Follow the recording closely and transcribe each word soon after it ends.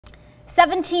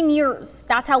17 years,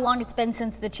 that's how long it's been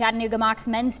since the Chattanooga Mocs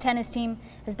men's tennis team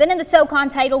has been in the SoCon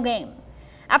title game.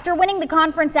 After winning the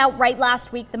conference outright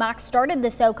last week, the Mocs started the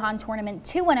SoCon Tournament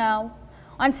 2-0.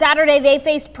 On Saturday, they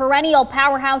faced perennial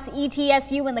powerhouse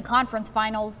ETSU in the conference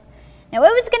finals. Now,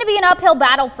 it was going to be an uphill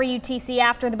battle for UTC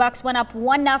after the Bucks went up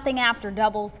 1-0 after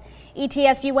doubles.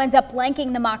 ETSU ends up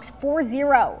blanking the Mocs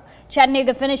 4-0.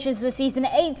 Chattanooga finishes the season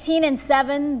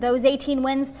 18-7. Those 18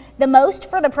 wins, the most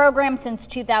for the program since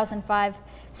 2005.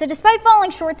 So despite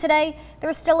falling short today,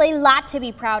 there's still a lot to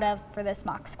be proud of for this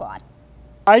Mocs squad.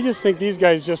 I just think these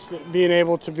guys just being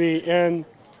able to be in,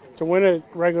 to win a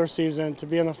regular season, to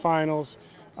be in the finals,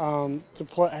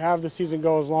 have the season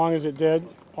go as long as it did,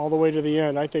 all the way to the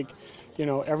end. I think, you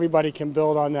know, everybody can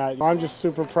build on that. I'm just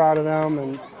super proud of them,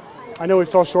 and I know we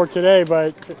fell short today,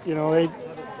 but you know,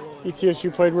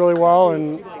 ETSU played really well,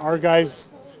 and our guys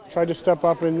tried to step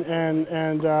up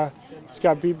and just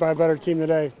got beat by a better team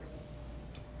today.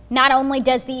 Not only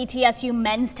does the ETSU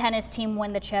men's tennis team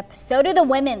win the chip, so do the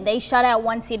women. They shut out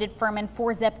one-seeded Furman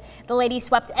 4-zip. The ladies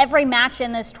swept every match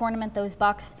in this tournament. Those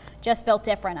Bucks just built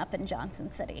different up in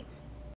Johnson City.